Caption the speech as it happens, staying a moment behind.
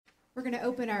We're going to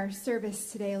open our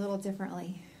service today a little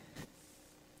differently.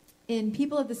 In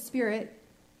People of the Spirit,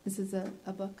 this is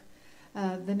a book,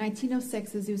 the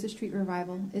 1906 Azusa Street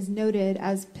Revival is noted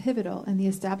as pivotal in the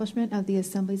establishment of the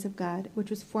Assemblies of God, which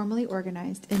was formally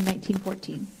organized in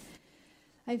 1914.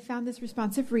 I found this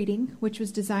responsive reading, which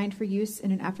was designed for use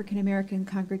in an African American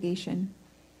congregation.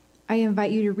 I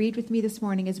invite you to read with me this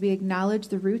morning as we acknowledge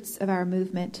the roots of our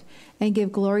movement and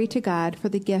give glory to God for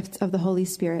the gift of the Holy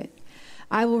Spirit.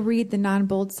 I will read the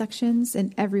non-bold sections,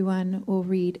 and everyone will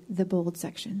read the bold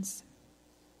sections.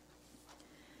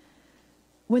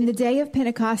 When the day of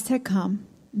Pentecost had come,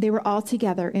 they were all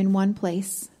together in one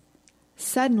place.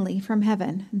 Suddenly, from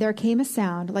heaven, there came a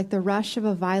sound like the rush of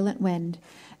a violent wind,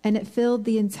 and it filled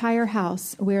the entire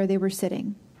house where they were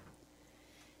sitting.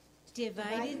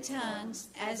 Divided tongues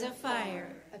as of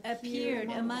fire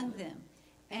appeared among them,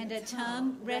 and a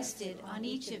tongue rested on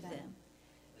each of them.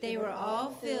 They were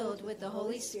all filled with the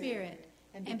Holy Spirit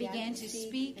and began to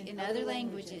speak in other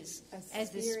languages as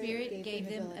the Spirit gave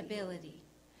them ability.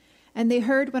 And they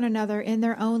heard one another in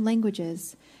their own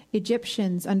languages.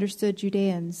 Egyptians understood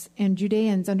Judeans, and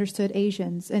Judeans understood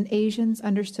Asians, and Asians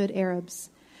understood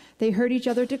Arabs. They heard each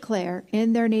other declare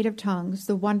in their native tongues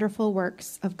the wonderful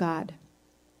works of God.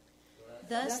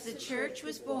 Thus the church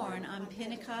was born on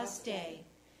Pentecost Day.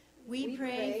 We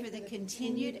pray for the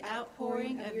continued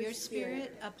outpouring of your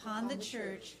Spirit upon the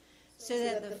church, so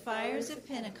that the fires of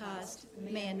Pentecost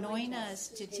may anoint us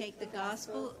to take the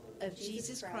gospel of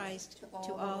Jesus Christ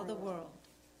to all the world.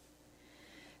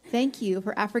 Thank you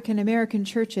for African American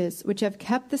churches which have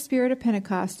kept the spirit of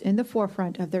Pentecost in the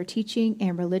forefront of their teaching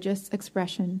and religious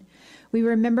expression. We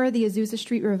remember the Azusa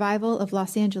Street Revival of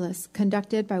Los Angeles,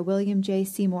 conducted by William J.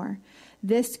 Seymour.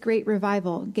 This great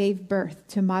revival gave birth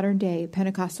to modern-day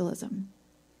Pentecostalism.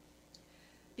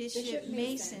 Bishop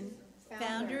Mason,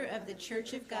 founder of the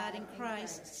Church of God in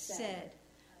Christ, said,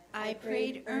 "I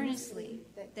prayed earnestly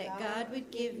that God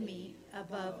would give me,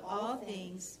 above all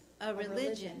things, a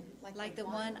religion like the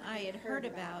one I had heard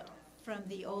about from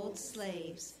the old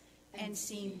slaves and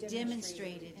seen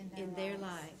demonstrated in their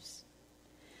lives."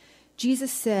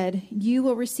 Jesus said, "You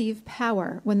will receive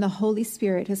power when the Holy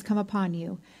Spirit has come upon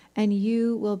you, and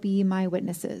you will be my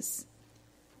witnesses."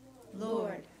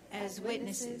 Lord, as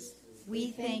witnesses,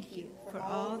 we thank you for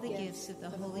all the gifts of the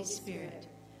Holy Spirit.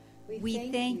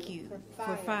 We thank you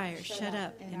for fire shut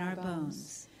up in our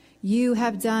bones. You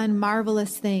have done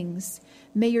marvelous things.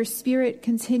 May your Spirit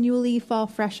continually fall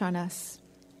fresh on us.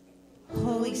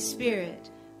 Holy Spirit,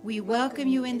 we welcome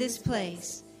you in this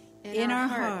place, in our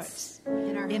hearts,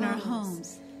 in our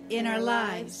homes, in our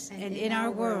lives, and in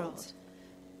our world.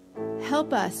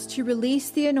 Help us to release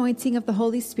the anointing of the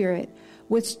Holy Spirit,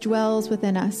 which dwells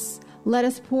within us. Let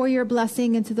us pour your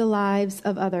blessing into the lives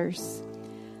of others.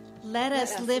 Let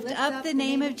us lift up the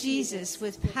name of Jesus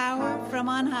with power from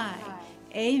on high.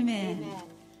 Amen.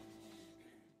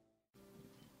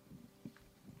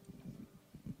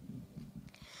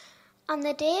 On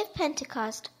the day of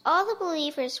Pentecost, all the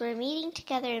believers were meeting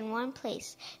together in one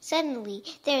place. Suddenly,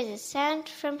 there was a sound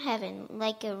from heaven,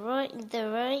 like the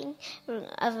roaring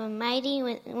of a mighty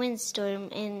windstorm,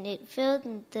 and it filled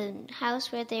the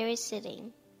house where they were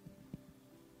sitting.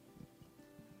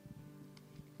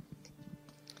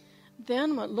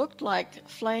 Then what looked like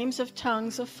flames of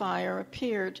tongues of fire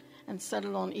appeared and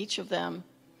settled on each of them.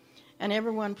 And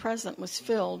everyone present was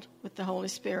filled with the Holy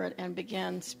Spirit and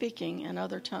began speaking in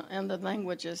the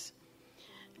languages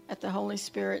as the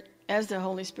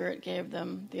Holy Spirit gave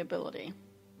them the ability.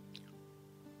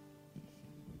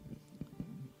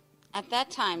 At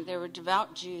that time, there were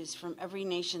devout Jews from every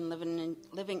nation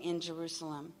living in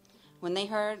Jerusalem. When they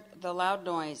heard the loud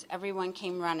noise, everyone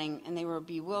came running, and they were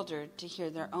bewildered to hear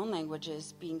their own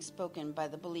languages being spoken by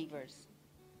the believers.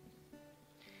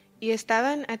 Y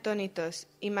estaban atónitos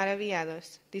y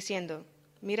maravillados, diciendo,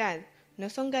 «Mirad, ¿no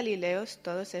son galileos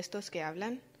todos estos que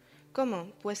hablan?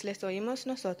 ¿Cómo, pues, les oímos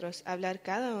nosotros hablar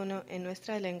cada uno en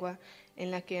nuestra lengua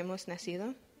en la que hemos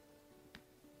nacido?»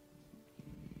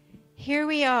 Here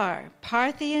we are,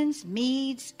 Parthians,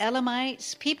 Medes,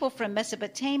 Elamites, people from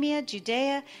Mesopotamia,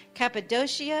 Judea,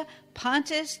 Cappadocia,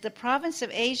 Pontus, the province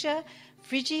of Asia,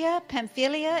 Phrygia,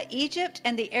 Pamphylia, Egypt,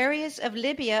 and the areas of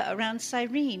Libya around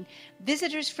Cyrene,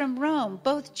 visitors from Rome,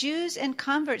 both Jews and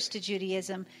converts to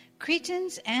Judaism,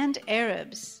 Cretans and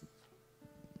Arabs.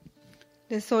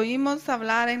 Les oímos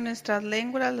hablar en nuestras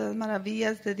lenguas las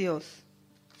maravillas de Dios.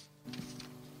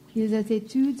 Ils étaient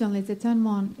tous dans les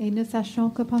étonnements et ne sachant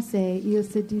que penser, ils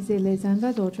se disaient les uns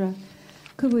aux autres,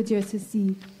 que veut dire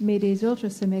ceci? Mais des autres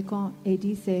se moquaient et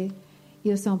disaient,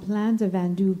 ils sont pleins de vin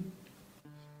doux.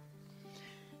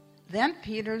 Then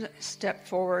Peter stepped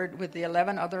forward with the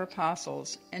 11 other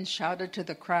apostles and shouted to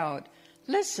the crowd,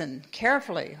 "Listen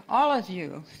carefully, all of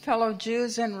you, fellow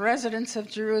Jews and residents of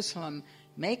Jerusalem.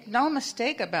 Make no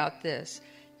mistake about this.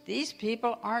 These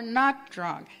people are not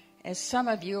drunk, as some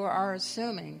of you are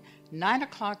assuming. 9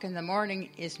 o'clock in the morning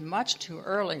is much too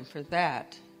early for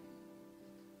that."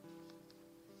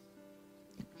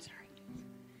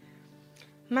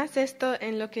 Mas esto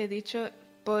en lo que he dicho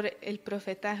por el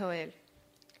profeta Joel.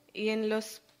 Y en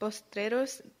los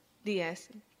postreros días,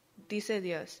 dice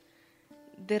Dios,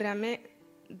 derramé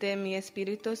de mi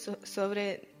espíritu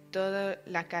sobre toda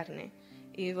la carne,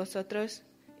 y vosotros,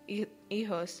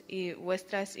 hijos y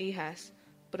vuestras hijas,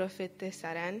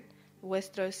 profetizarán,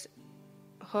 vuestros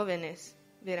jóvenes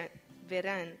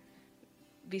verán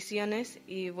visiones,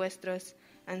 y vuestros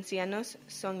ancianos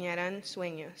soñarán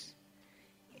sueños.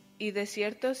 Y de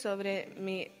cierto sobre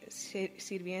mis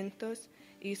sirvientos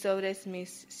y sobre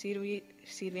mis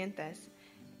sirvientas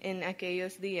en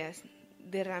aquellos días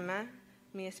derrama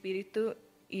mi espíritu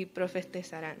y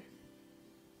profetizarán.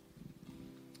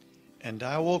 And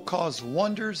I will cause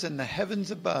wonders in the heavens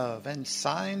above and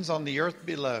signs on the earth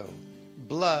below,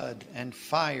 blood and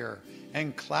fire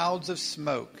and clouds of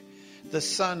smoke. The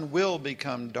sun will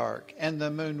become dark and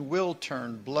the moon will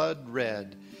turn blood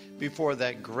red before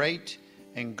that great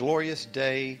and glorious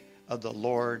day of the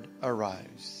Lord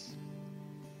arrives.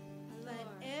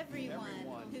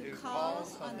 Everyone who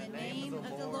calls on the name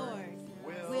of the Lord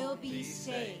will be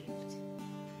saved.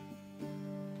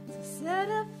 Set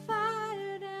a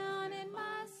fire down in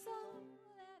my soul.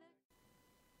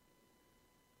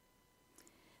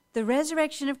 The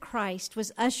resurrection of Christ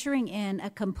was ushering in a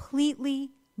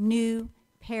completely new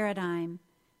paradigm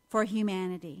for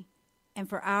humanity and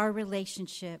for our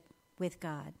relationship with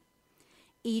God.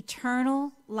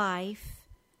 Eternal life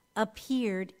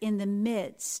appeared in the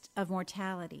midst of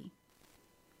mortality.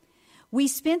 We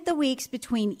spent the weeks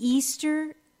between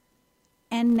Easter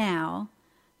and now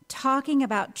talking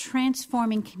about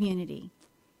transforming community,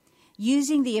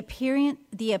 using the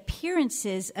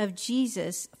appearances of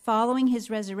Jesus following his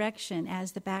resurrection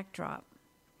as the backdrop.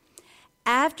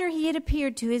 After he had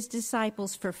appeared to his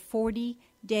disciples for 40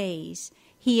 days,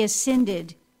 he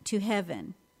ascended to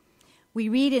heaven. We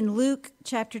read in Luke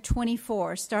chapter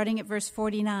 24, starting at verse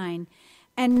 49,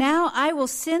 "And now I will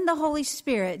send the Holy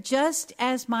Spirit just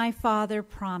as my Father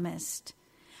promised.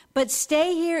 But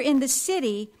stay here in the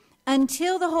city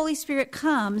until the Holy Spirit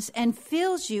comes and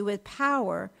fills you with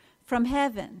power from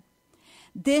heaven."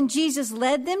 Then Jesus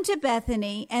led them to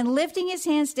Bethany, and lifting his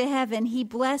hands to heaven, he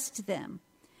blessed them.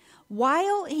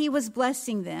 While he was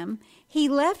blessing them, he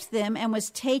left them and was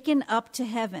taken up to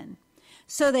heaven.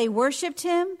 So they worshipped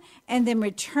him and then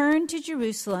returned to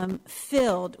Jerusalem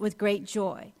filled with great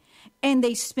joy. And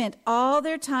they spent all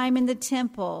their time in the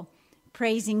temple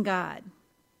praising God.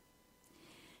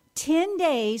 10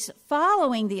 days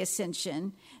following the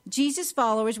ascension, Jesus'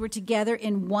 followers were together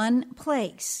in one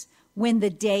place when the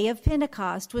day of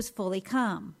Pentecost was fully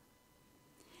come.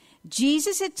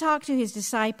 Jesus had talked to his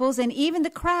disciples and even the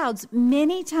crowds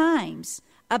many times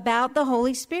about the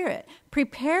Holy Spirit,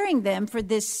 preparing them for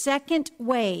this second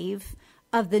wave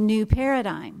of the new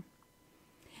paradigm.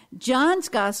 John's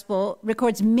gospel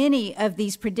records many of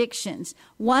these predictions.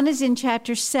 One is in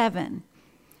chapter 7,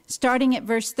 starting at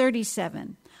verse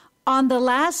 37. On the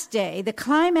last day, the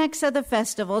climax of the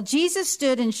festival, Jesus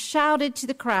stood and shouted to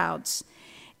the crowds,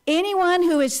 "Anyone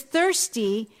who is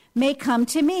thirsty may come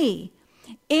to me.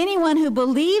 Anyone who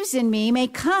believes in me may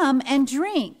come and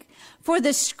drink. For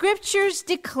the scriptures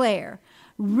declare,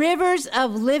 rivers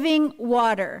of living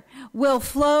water will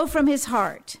flow from his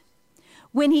heart."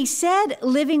 When he said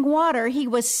living water, he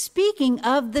was speaking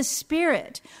of the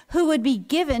Spirit who would be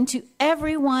given to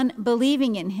everyone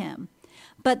believing in him.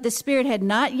 But the Spirit had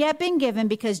not yet been given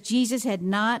because Jesus had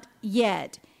not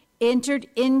yet entered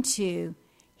into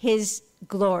his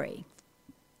glory.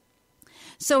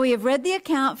 So we have read the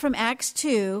account from Acts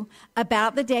 2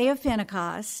 about the day of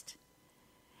Pentecost.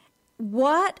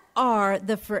 What are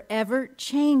the forever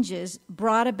changes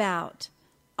brought about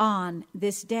on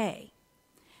this day?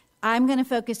 I'm going to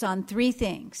focus on three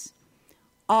things: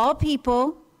 all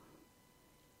people,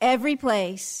 every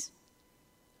place,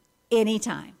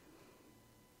 anytime.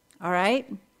 All right?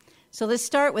 So let's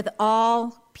start with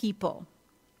all people.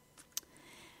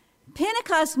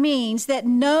 Pentecost means that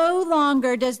no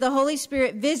longer does the Holy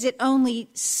Spirit visit only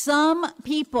some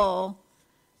people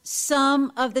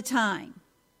some of the time.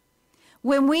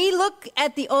 When we look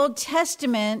at the Old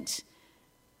Testament,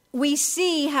 we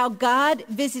see how God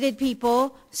visited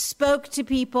people, spoke to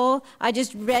people. I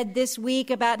just read this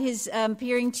week about his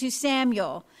appearing to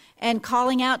Samuel and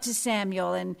calling out to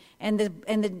Samuel, and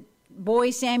the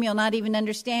boy Samuel not even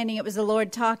understanding it was the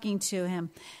Lord talking to him.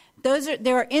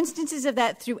 There are instances of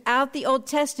that throughout the Old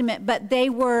Testament, but they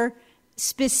were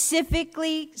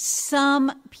specifically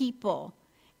some people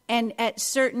and at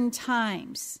certain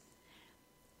times.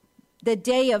 The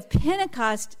day of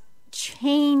Pentecost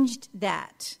changed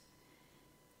that.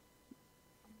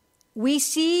 We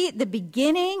see the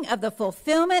beginning of the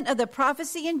fulfillment of the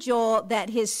prophecy in Joel that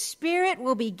his Spirit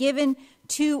will be given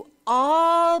to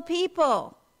all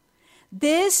people.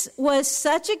 This was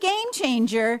such a game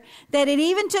changer that it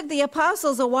even took the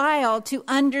apostles a while to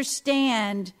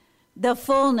understand the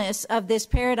fullness of this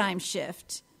paradigm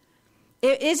shift.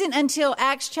 It isn't until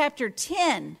Acts chapter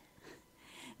 10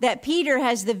 that Peter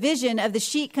has the vision of the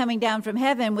sheet coming down from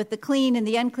heaven with the clean and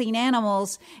the unclean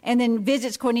animals, and then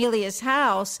visits Cornelius'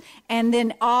 house, and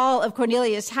then all of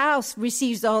Cornelius' house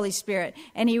receives the Holy Spirit.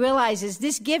 And he realizes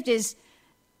this gift is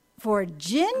for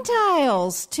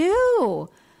Gentiles too.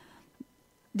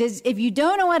 If you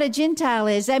don't know what a Gentile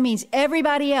is, that means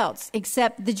everybody else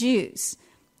except the Jews.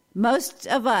 Most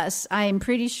of us, I am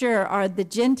pretty sure, are the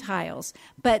Gentiles.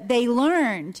 But they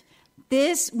learned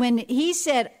this, when he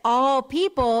said all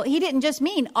people, he didn't just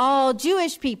mean all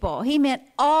Jewish people. He meant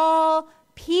all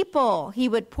people he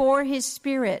would pour his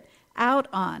Spirit out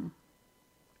on.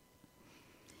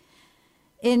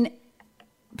 In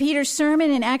Peter's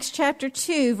sermon in Acts chapter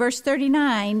 2, verse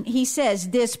 39, he says,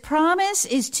 "This promise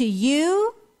is to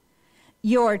you,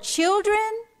 your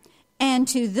children, and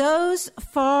to those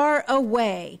far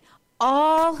away,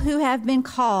 all who have been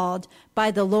called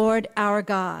by the Lord our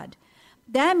God."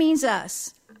 That means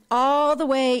us, all the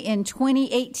way in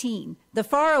 2018. The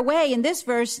far away in this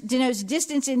verse denotes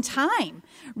distance in time,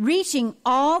 reaching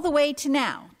all the way to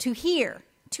now, to here,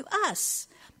 to us.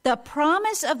 The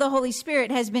promise of the Holy Spirit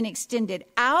has been extended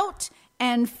out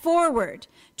and forward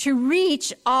to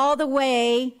reach all the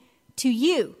way to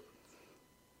you.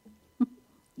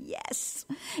 Yes.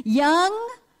 Young,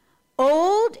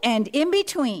 old, and in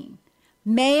between,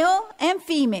 male and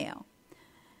female,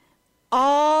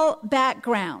 all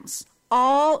backgrounds,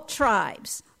 all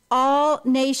tribes, all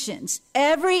nations,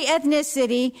 every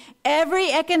ethnicity,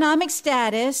 every economic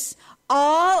status,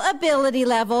 all ability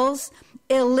levels,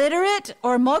 illiterate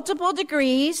or multiple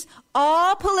degrees,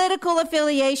 all political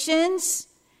affiliations,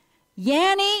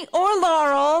 Yanny or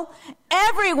Laurel,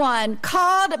 everyone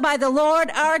called by the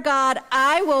Lord our God,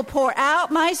 I will pour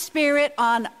out my Spirit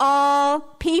on all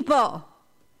people.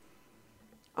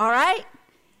 All right?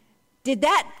 Did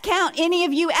that count any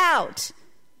of you out?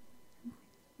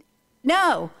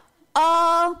 No.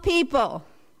 All people.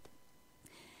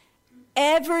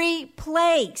 Every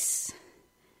place.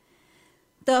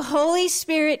 The Holy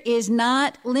Spirit is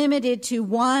not limited to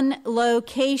one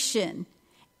location.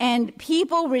 And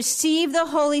people receive the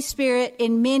Holy Spirit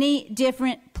in many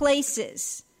different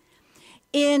places.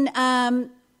 In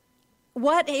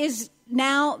what is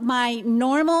now my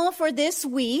normal for this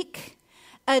week,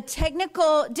 a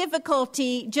technical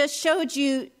difficulty just showed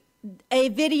you a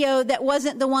video that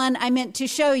wasn't the one I meant to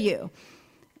show you.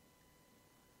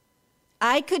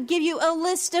 I could give you a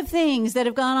list of things that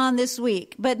have gone on this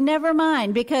week, but never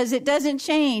mind, because it doesn't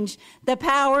change the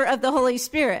power of the Holy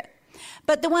Spirit.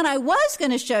 But the one I was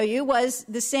going to show you was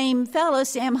the same fellow,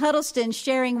 Sam Huddleston,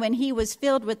 sharing when he was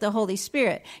filled with the Holy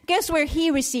Spirit. Guess where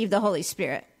he received the Holy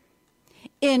Spirit?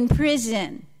 In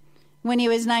prison, when he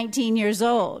was 19 years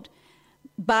old.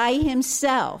 By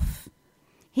himself.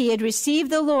 He had received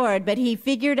the Lord, but he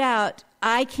figured out,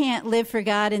 I can't live for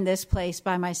God in this place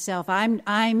by myself.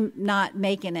 I'm not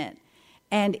making it.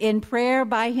 And in prayer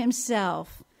by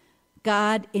himself,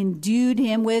 God endued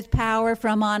him with power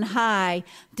from on high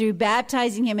through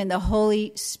baptizing him in the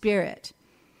Holy Spirit.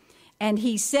 And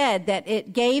he said that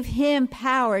it gave him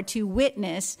power to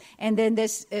witness. And then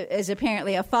this is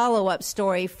apparently a follow-up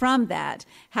story from that,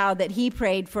 how that he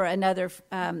prayed for another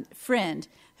friend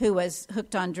who was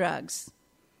hooked on drugs.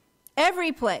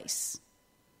 Every place.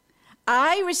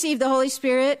 I received the Holy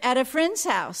Spirit at a friend's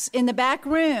house in the back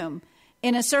room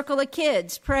in a circle of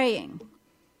kids praying.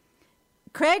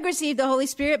 Craig received the Holy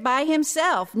Spirit by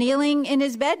himself, kneeling in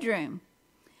his bedroom.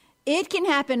 It can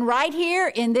happen right here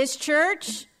in this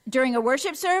church during a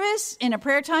worship service, in a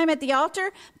prayer time at the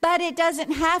altar, but it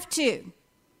doesn't have to.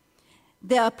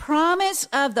 The promise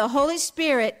of the Holy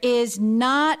Spirit is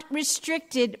not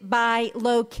restricted by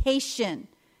location.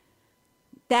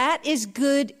 That is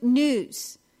good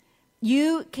news.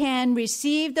 You can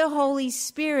receive the Holy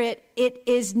Spirit. It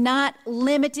is not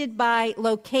limited by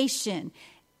location.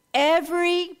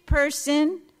 Every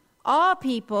person, all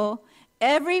people,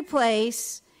 every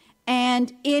place,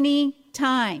 and any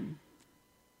time.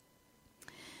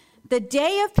 The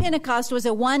day of Pentecost was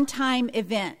a one-time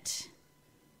event.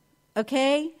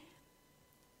 Okay?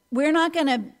 We're not going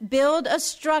to build a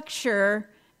structure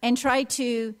and try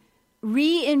to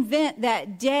reinvent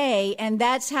that day, and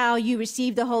that's how you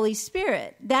receive the Holy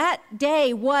Spirit. That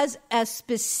day was a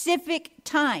specific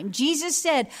time. Jesus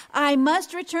said, I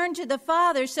must return to the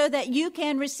Father so that you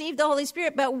can receive the Holy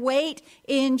Spirit, but wait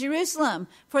in Jerusalem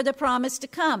for the promise to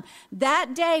come.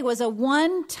 That day was a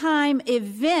one-time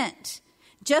event,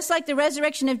 just like the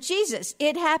resurrection of Jesus.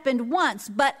 It happened once,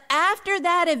 but after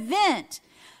that event,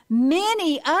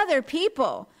 many other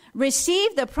people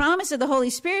received the promise of the Holy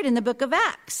Spirit in the book of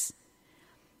Acts.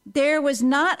 There was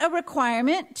not a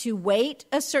requirement to wait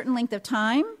a certain length of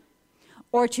time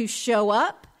or to show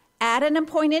up at an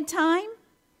appointed time.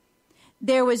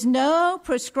 There was no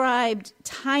prescribed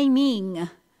timing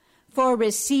for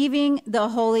receiving the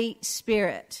Holy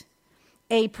Spirit.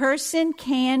 A person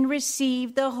can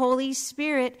receive the Holy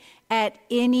Spirit at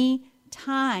any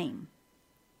time.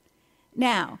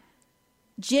 Now,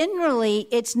 generally,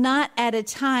 it's not at a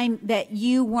time that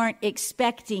you weren't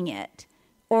expecting it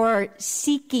or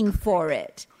seeking for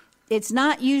it. It's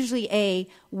not usually a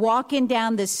walking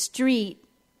down the street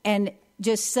and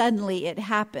just suddenly it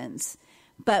happens.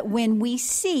 But when we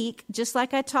seek, just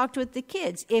like I talked with the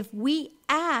kids, if we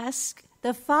ask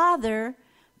the Father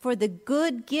for the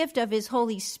good gift of his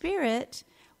Holy Spirit,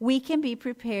 we can be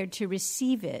prepared to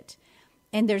receive it.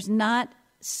 And there's not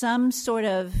some sort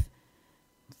of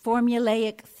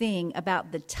formulaic thing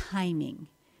about the timing.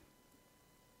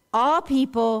 All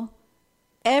people,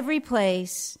 every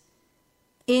place,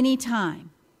 any time.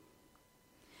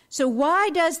 So why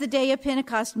does the day of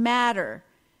Pentecost matter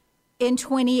in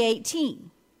 2018?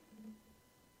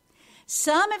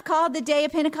 Some have called the day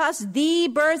of Pentecost the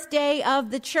birthday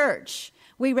of the church.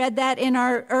 We read that in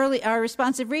our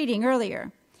responsive reading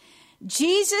earlier.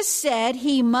 Jesus said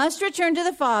he must return to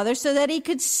the Father so that he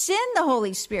could send the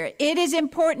Holy Spirit. It is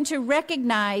important to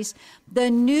recognize the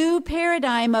new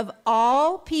paradigm of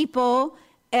all people,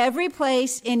 every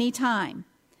place, any time.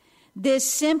 This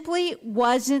simply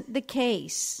wasn't the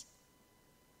case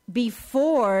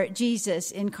before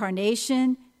Jesus'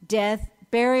 incarnation, death,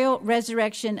 burial,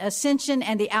 resurrection, ascension,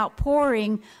 and the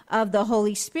outpouring of the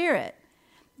Holy Spirit.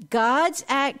 God's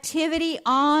activity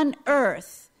on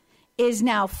earth is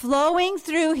now flowing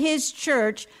through his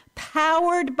church,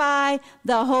 powered by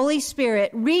the Holy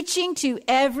Spirit, reaching to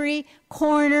every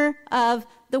corner of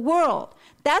the world.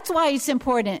 That's why it's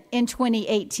important in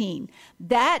 2018.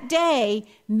 That day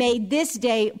made this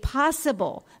day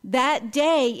possible. That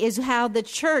day is how the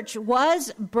church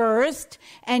was birthed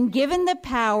and given the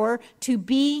power to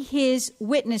be his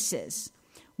witnesses.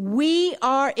 We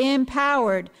are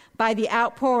empowered by the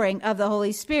outpouring of the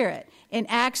Holy Spirit. In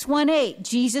Acts 1:8,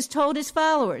 Jesus told his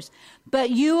followers, "But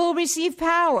you will receive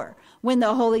power when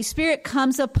the Holy Spirit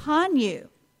comes upon you,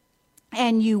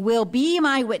 and you will be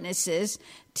my witnesses,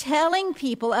 telling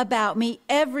people about me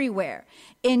everywhere,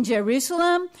 in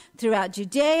Jerusalem, throughout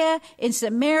Judea, in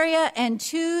Samaria, and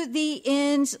to the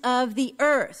ends of the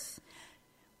earth."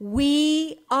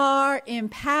 We are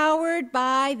empowered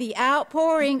by the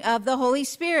outpouring of the Holy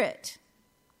Spirit.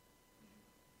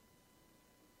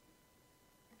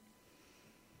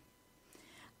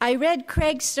 I read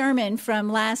Craig's sermon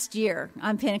from last year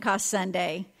on Pentecost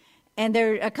Sunday, and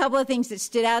there are a couple of things that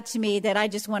stood out to me that I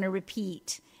just want to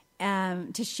repeat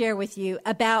to share with you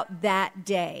about that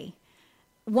day.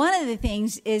 One of the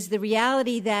things is the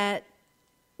reality that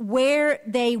where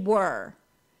they were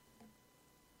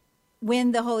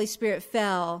when the Holy Spirit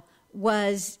fell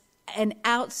was an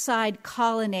outside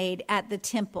colonnade at the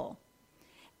temple.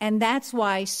 And that's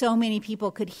why so many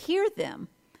people could hear them,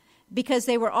 because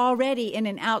they were already in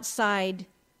an outside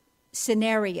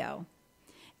scenario.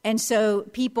 And so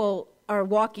people are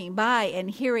walking by and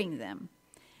hearing them.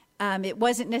 It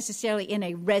wasn't necessarily in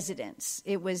a residence.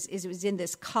 It was in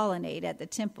this colonnade at the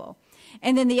temple.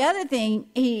 And then the other thing,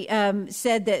 he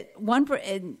said that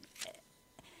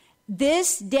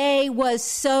this day was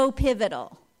so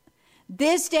pivotal.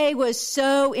 This day was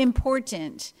so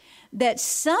important that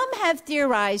some have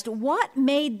theorized what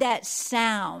made that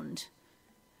sound.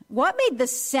 What made the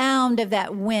sound of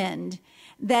that wind?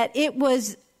 That it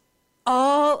was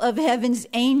all of heaven's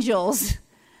angels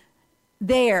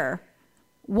there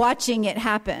watching it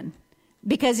happen,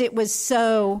 because it was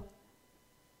so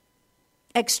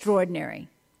extraordinary.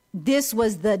 This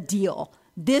was the deal.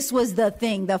 This was the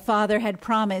thing the Father had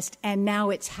promised, and now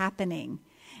it's happening.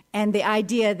 And the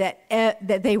idea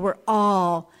that they were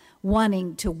all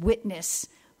wanting to witness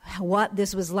what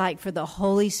this was like for the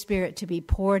Holy Spirit to be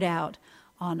poured out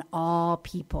on all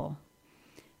people.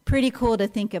 Pretty cool to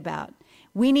think about.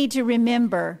 We need to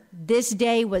remember this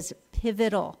day was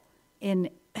pivotal in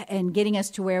getting us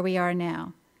to where we are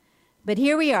now. But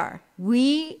here we are.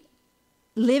 We,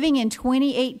 living in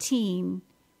 2018,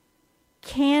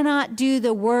 cannot do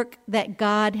the work that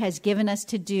God has given us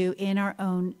to do in our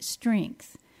own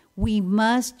strength. We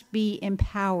must be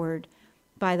empowered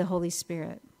by the Holy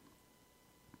Spirit.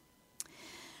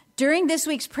 During this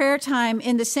week's prayer time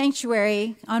in the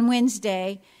sanctuary on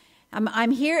Wednesday,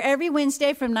 I'm here every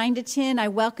Wednesday from 9 to 10. I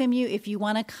welcome you. If you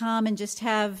want to come and just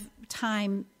have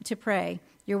time to pray,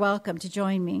 you're welcome to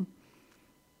join me.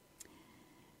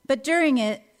 But during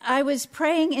it, I was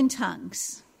praying in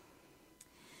tongues.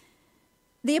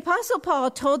 The Apostle Paul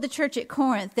told the church at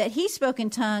Corinth that he spoke in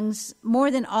tongues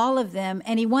more than all of them,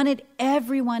 and he wanted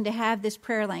everyone to have this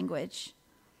prayer language.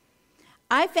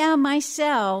 I found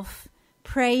myself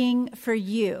praying for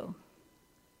you.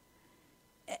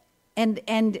 And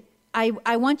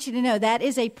I want you to know that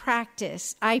is a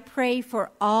practice. I pray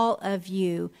for all of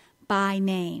you by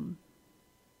name.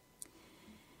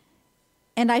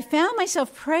 And I found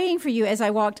myself praying for you as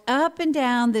I walked up and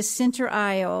down the center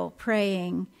aisle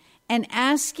praying and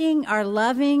asking our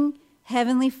loving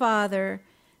Heavenly Father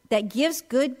that gives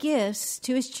good gifts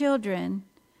to his children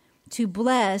to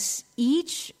bless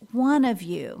each one of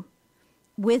you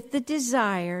with the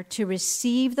desire to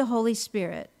receive the Holy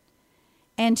Spirit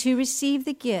and to receive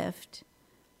the gift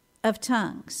of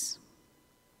tongues.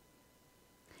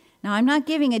 Now, I'm not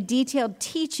giving a detailed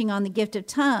teaching on the gift of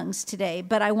tongues today,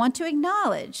 but I want to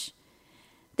acknowledge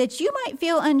that you might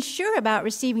feel unsure about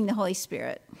receiving the Holy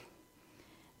Spirit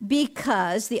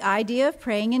because the idea of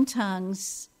praying in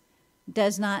tongues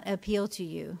does not appeal to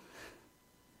you.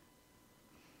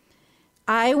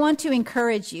 I want to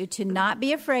encourage you to not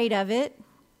be afraid of it.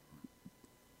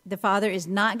 The Father is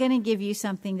not going to give you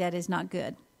something that is not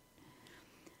good.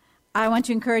 I want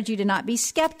to encourage you to not be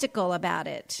skeptical about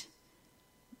it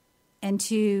and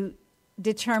to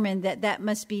determine that that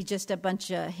must be just a bunch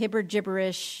of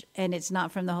gibberish and it's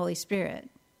not from the Holy Spirit.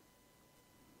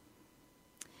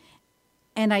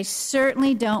 And I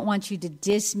certainly don't want you to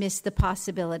dismiss the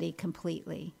possibility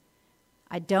completely.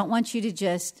 I don't want you to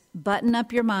just button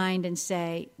up your mind and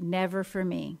say, never for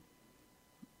me.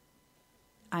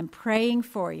 I'm praying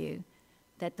for you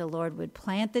that the Lord would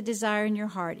plant the desire in your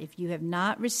heart, if you have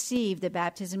not received the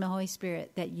baptism of the Holy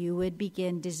Spirit, that you would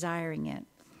begin desiring it.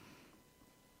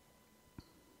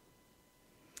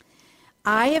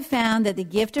 I have found that the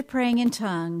gift of praying in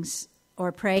tongues,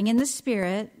 or praying in the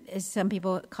Spirit, as some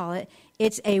people call it,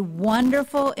 it's a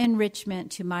wonderful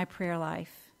enrichment to my prayer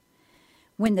life.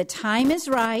 When the time is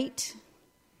right,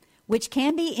 which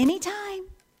can be any time,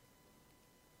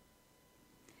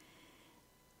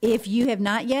 if you have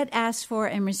not yet asked for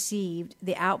and received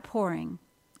the outpouring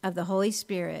of the Holy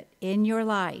Spirit in your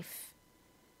life,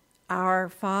 our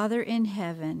Father in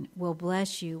heaven will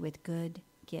bless you with good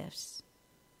gifts.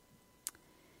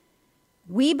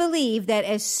 We believe that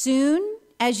as soon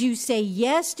as you say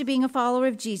yes to being a follower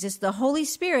of Jesus, the Holy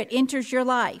Spirit enters your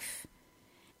life,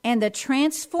 and the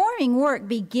transforming work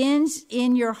begins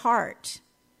in your heart.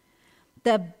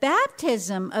 The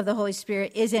baptism of the Holy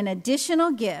Spirit is an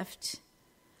additional gift,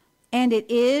 and it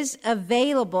is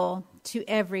available to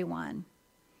everyone.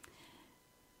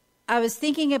 I was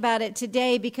thinking about it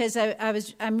today because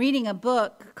I'm reading a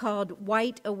book called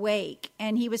Wide Awake,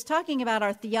 and he was talking about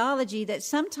our theology that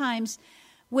sometimes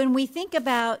when we think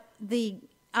about the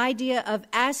idea of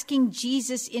asking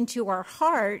Jesus into our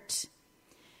heart,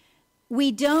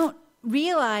 we don't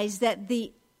realize that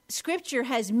the Scripture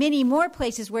has many more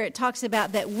places where it talks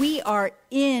about that we are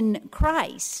in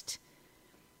Christ.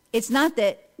 It's not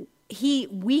that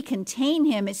we contain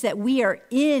him, it's that we are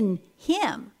in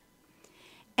him.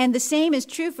 And the same is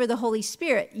true for the Holy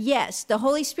Spirit. Yes, the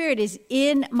Holy Spirit is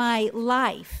in my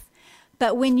life.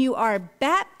 But when you are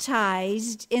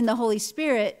baptized in the Holy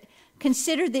Spirit,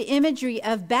 consider the imagery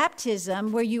of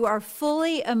baptism where you are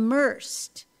fully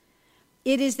immersed.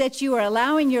 It is that you are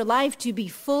allowing your life to be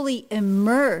fully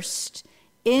immersed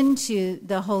into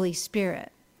the Holy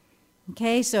Spirit.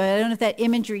 Okay, so I don't know if that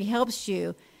imagery helps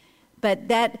you, but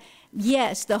that,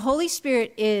 yes, the Holy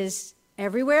Spirit is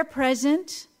everywhere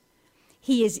present.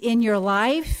 He is in your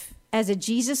life as a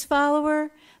Jesus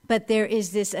follower, but there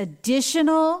is this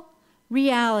additional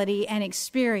reality and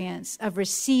experience of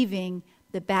receiving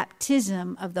the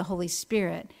baptism of the Holy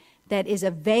Spirit that is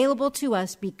available to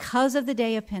us because of the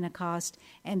day of Pentecost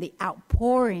and the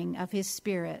outpouring of his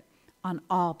Spirit on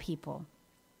all people.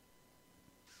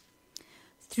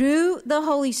 Through the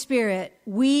Holy Spirit,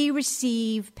 we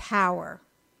receive power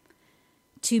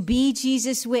to be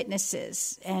Jesus'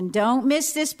 witnesses. And don't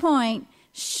miss this point,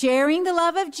 sharing the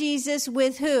love of Jesus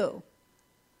with who?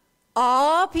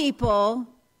 all people,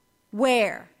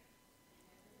 where?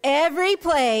 Every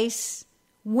place,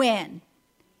 when?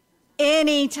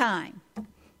 Anytime.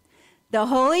 The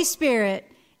Holy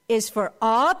Spirit is for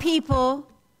all people,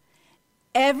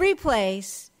 every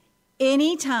place,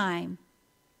 anytime,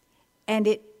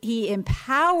 and He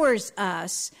empowers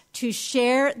us to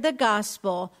share the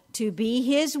gospel, to be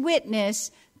His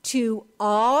witness to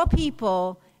all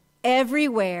people,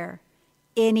 everywhere,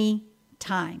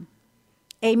 anytime.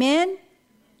 Amen?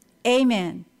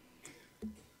 Amen.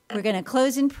 We're going to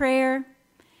close in prayer,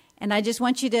 and I just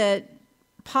want you to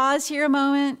pause here a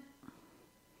moment.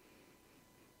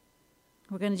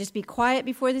 We're going to just be quiet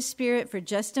before the Spirit for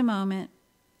just a moment.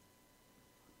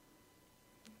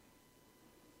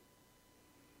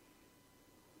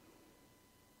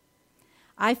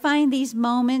 I find these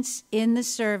moments in the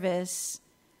service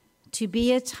to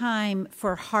be a time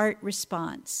for heart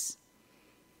response.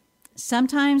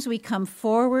 Sometimes we come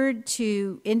forward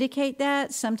to indicate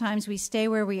that. Sometimes we stay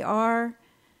where we are.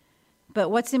 But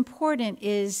what's important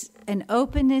is an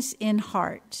openness in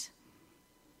heart.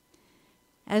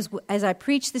 As I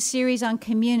preached the series on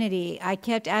community, I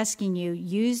kept asking you,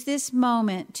 use this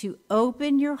moment to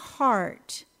open your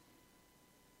heart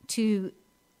to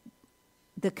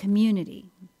the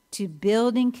community, to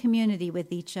building community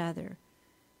with each other.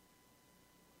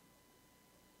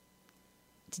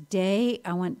 Today,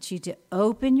 I want you to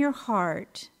open your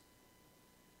heart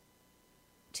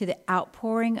to the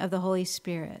outpouring of the Holy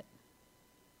Spirit.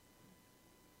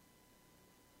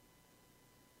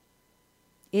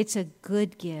 It's a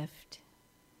good gift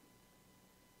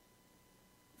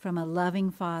from a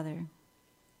loving Father.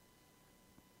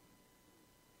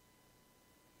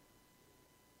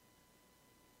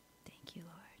 Thank you,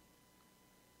 Lord.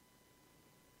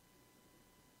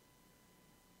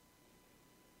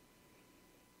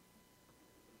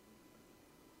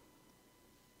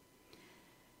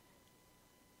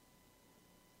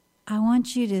 I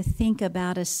want you to think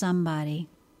about a somebody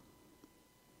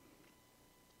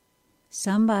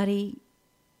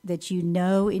that you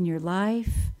know in your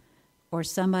life, or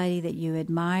somebody that you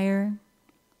admire.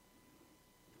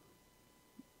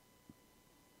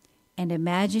 And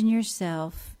imagine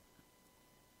yourself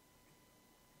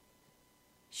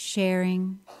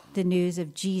sharing the news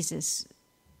of Jesus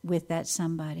with that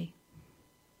somebody.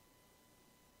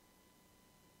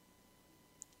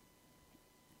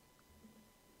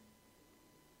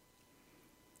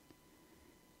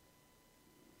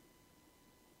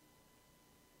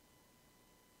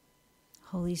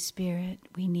 Holy Spirit,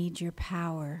 we need your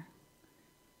power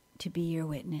to be your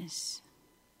witness.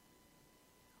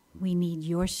 We need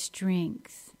your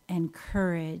strength and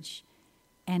courage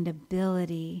and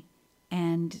ability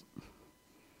and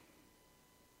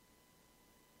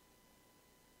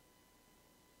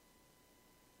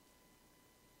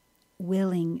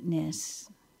willingness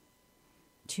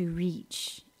to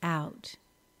reach out,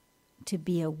 to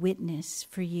be a witness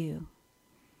for you.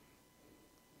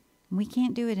 We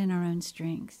can't do it in our own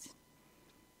strength.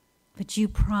 But you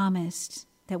promised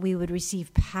that we would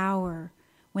receive power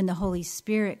when the Holy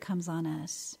Spirit comes on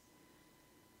us.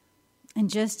 And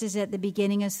just as at the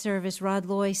beginning of service, Rod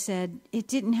Loy said, it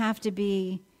didn't have to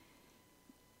be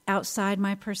outside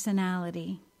my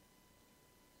personality.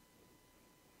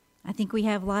 I think we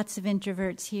have lots of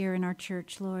introverts here in our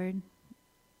church, Lord.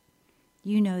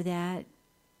 You know that.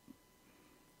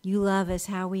 You love us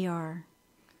how we are.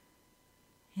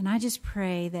 And I just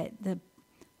pray that the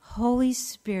Holy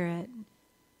Spirit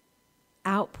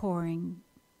outpouring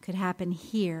could happen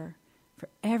here for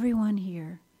everyone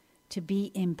here to be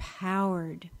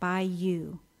empowered by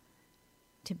you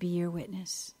to be your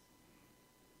witness.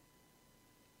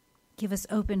 Give us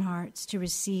open hearts to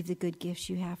receive the good gifts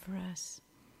you have for us.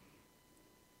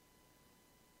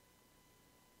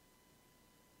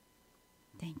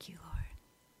 Thank you, Lord.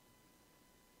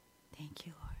 Thank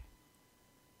you, Lord.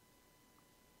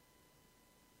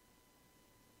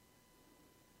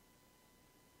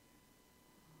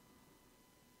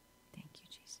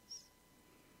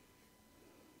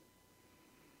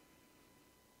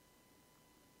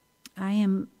 I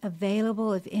am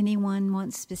available if anyone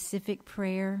wants specific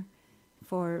prayer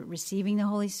for receiving the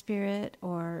Holy Spirit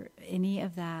or any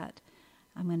of that.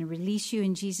 I'm going to release you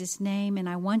in Jesus' name, and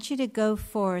I want you to go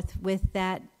forth with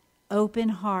that open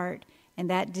heart and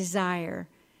that desire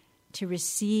to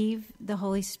receive the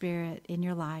Holy Spirit in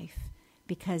your life,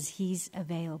 because He's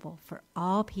available for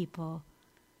all people,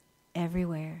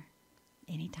 everywhere,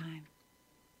 anytime.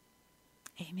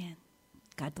 Amen.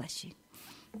 God bless you.